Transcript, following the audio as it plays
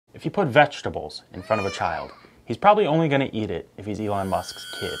If you put vegetables in front of a child, he's probably only gonna eat it if he's Elon Musk's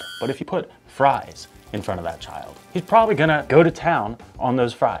kid. But if you put fries in front of that child, he's probably gonna go to town on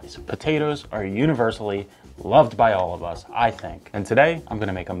those fries. Potatoes are universally loved by all of us, I think. And today, I'm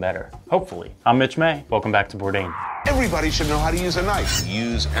gonna make them better. Hopefully. I'm Mitch May. Welcome back to Bourdain. Everybody should know how to use a knife.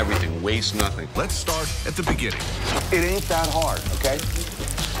 Use everything, waste nothing. Let's start at the beginning. It ain't that hard, okay?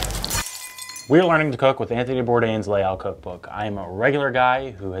 We're learning to cook with Anthony Bourdain's Layout Cookbook. I am a regular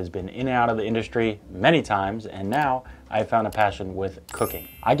guy who has been in and out of the industry many times, and now I've found a passion with cooking.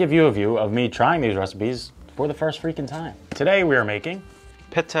 I give you a view of me trying these recipes for the first freaking time. Today we are making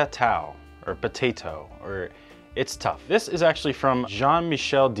Petatou, or potato, or it's tough. This is actually from Jean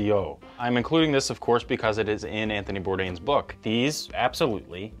Michele Diot. I'm including this, of course, because it is in Anthony Bourdain's book. These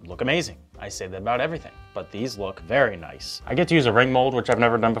absolutely look amazing. I say that about everything, but these look very nice. I get to use a ring mold, which I've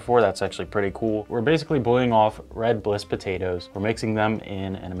never done before. That's actually pretty cool. We're basically boiling off red bliss potatoes. We're mixing them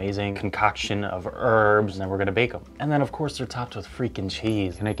in an amazing concoction of herbs, and then we're gonna bake them. And then of course they're topped with freaking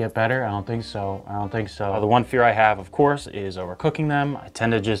cheese. Can it get better? I don't think so. I don't think so. The one fear I have, of course, is overcooking them. I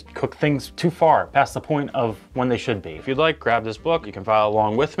tend to just cook things too far past the point of when they should be. If you'd like, grab this book. You can follow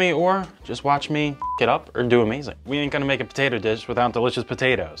along with me, or just watch me it up or do amazing. We ain't gonna make a potato dish without delicious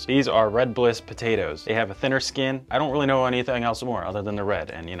potatoes. These are red bliss potatoes. They have a thinner skin. I don't really know anything else more other than the red,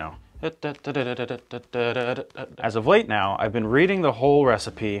 and you know. As of late now, I've been reading the whole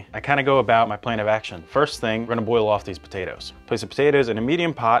recipe. I kind of go about my plan of action. First thing, we're gonna boil off these potatoes. Place the potatoes in a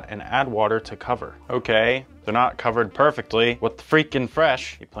medium pot and add water to cover. Okay, they're not covered perfectly. What the freaking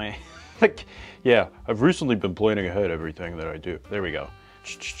fresh? You playing? Like, yeah, I've recently been planning ahead everything that I do. There we go.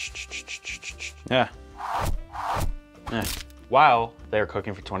 Yeah. While they're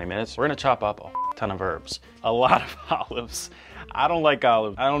cooking for 20 minutes, we're gonna chop up a ton of herbs. A lot of olives. I don't like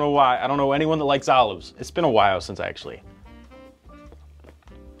olives. I don't know why. I don't know anyone that likes olives. It's been a while since actually.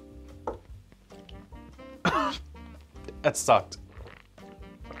 That sucked.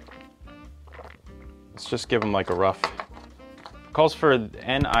 Let's just give them like a rough. Calls for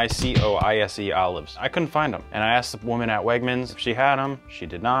nicoise olives. I couldn't find them. And I asked the woman at Wegmans if she had them. She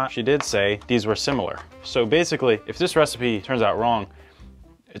did not. She did say these were similar. So basically, if this recipe turns out wrong,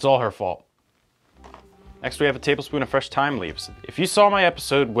 it's all her fault. Next, we have a tablespoon of fresh thyme leaves. If you saw my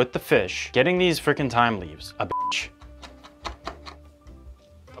episode with the fish, getting these freaking thyme leaves, a bitch.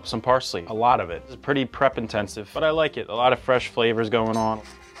 Some parsley, a lot of it. It's pretty prep intensive, but I like it. A lot of fresh flavors going on.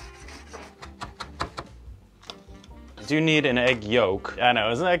 I do need an egg yolk. I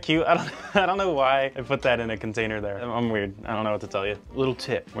know, isn't that cute? I don't know why I put that in a container there. I'm weird. I don't know what to tell you. Little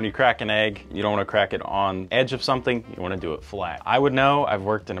tip, when you crack an egg, you don't want to crack it on the edge of something. You want to do it flat. I would know. I've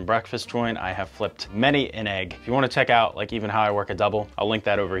worked in a breakfast joint. I have flipped many an egg. If you want to check out like even how I work a double, I'll link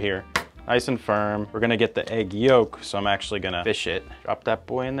that over here. Nice and firm. We're gonna get the egg yolk, so I'm actually gonna fish it. Drop that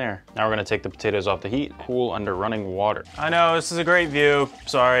boy in there. Now we're gonna take the potatoes off the heat, cool under running water. I know, this is a great view.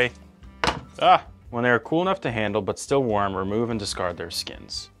 Sorry. Ah. When they are cool enough to handle but still warm, remove and discard their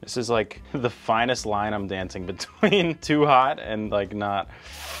skins. This is like the finest line I'm dancing between too hot and like not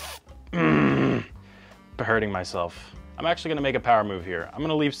hurting myself. I'm actually gonna make a power move here. I'm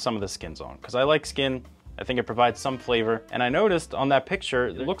gonna leave some of the skins on because I like skin. I think it provides some flavor. And I noticed on that picture,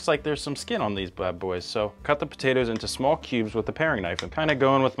 it looks like there's some skin on these bad boys. So cut the potatoes into small cubes with a paring knife. I'm kind of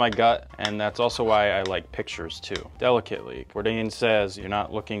going with my gut, and that's also why I like pictures too. Delicately. Bourdain says you're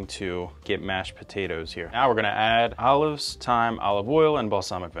not looking to get mashed potatoes here. Now we're gonna add olives, thyme, olive oil, and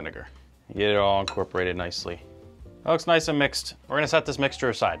balsamic vinegar. Get it all incorporated nicely. That looks nice and mixed. We're gonna set this mixture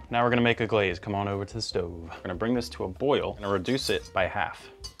aside. Now we're gonna make a glaze. Come on over to the stove. We're gonna bring this to a boil and reduce it by half.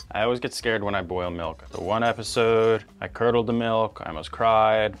 I always get scared when I boil milk. The one episode, I curdled the milk, I almost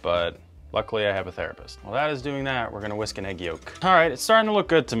cried, but luckily I have a therapist. While that is doing that, we're gonna whisk an egg yolk. All right, it's starting to look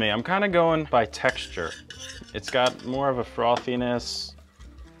good to me. I'm kind of going by texture. It's got more of a frothiness.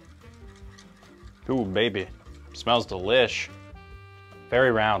 Ooh, baby, smells delish.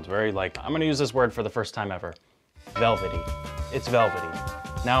 Very round, very like, I'm gonna use this word for the first time ever. Velvety. It's velvety.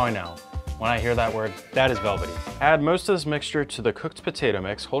 Now I know. When I hear that word, that is velvety. Add most of this mixture to the cooked potato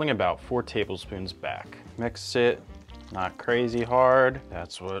mix, holding about 4 tablespoons back. Mix it, not crazy hard.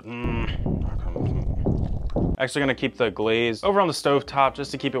 That's what, Actually gonna keep the glaze over on the stove top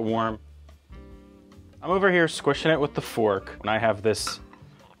just to keep it warm. I'm over here squishing it with the fork when I have this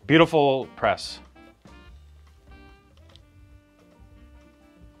beautiful press.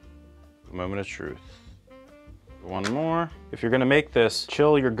 Moment of truth. One more. If you're gonna make this,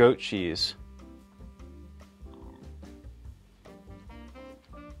 chill your goat cheese.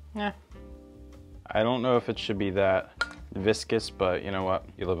 Yeah. I don't know if it should be that viscous, but you know what?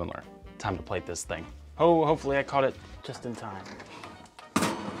 You live and learn. Time to plate this thing. Oh, hopefully I caught it just in time.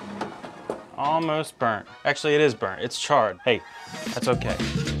 almost burnt. Actually, it is burnt. It's charred. Hey, that's okay.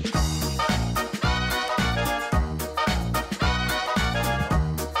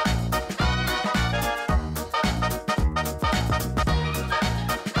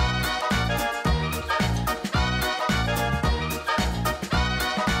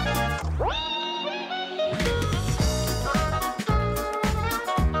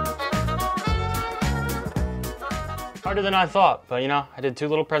 Harder than I thought, but you know, I did 2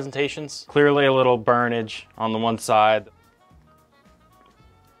 little presentations. Clearly a little burnage on the one side.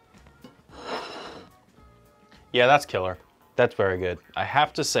 Yeah, that's killer. That's very good. I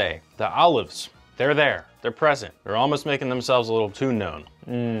have to say, the olives, they're there. They're present. They're almost making themselves a little too known.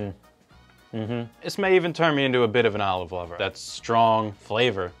 This may even turn me into a bit of an olive lover. That strong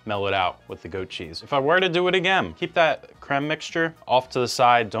flavor mellowed out with the goat cheese. If I were to do it again, keep that creme mixture off to the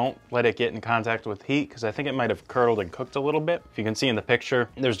side. Don't let it get in contact with heat because I think it might have curdled and cooked a little bit. If you can see in the picture,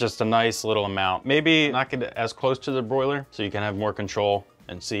 there's just a nice little amount. Maybe not get it as close to the broiler so you can have more control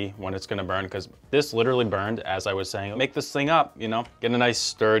and see when it's gonna burn, because this literally burned as I was saying. Make this thing up, you know? Get a nice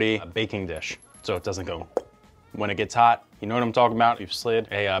sturdy baking dish so it doesn't go. When it gets hot, you know what I'm talking about? You've slid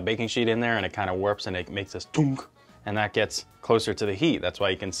a baking sheet in there and it kind of warps and it makes this tunk, and that gets closer to the heat. That's why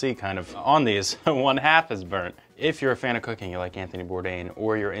you can see kind of on these, 1/2 is burnt. If you're a fan of cooking, you're like Anthony Bourdain,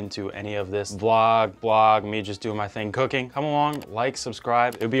 or you're into any of this vlog, blog, me just doing my thing cooking, come along, like,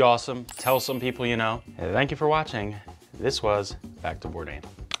 subscribe. It'd be awesome. Tell some people you know. And thank you for watching. This was Back to Bourdain.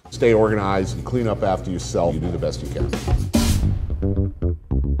 Stay organized and clean up after yourself. You do the best you can.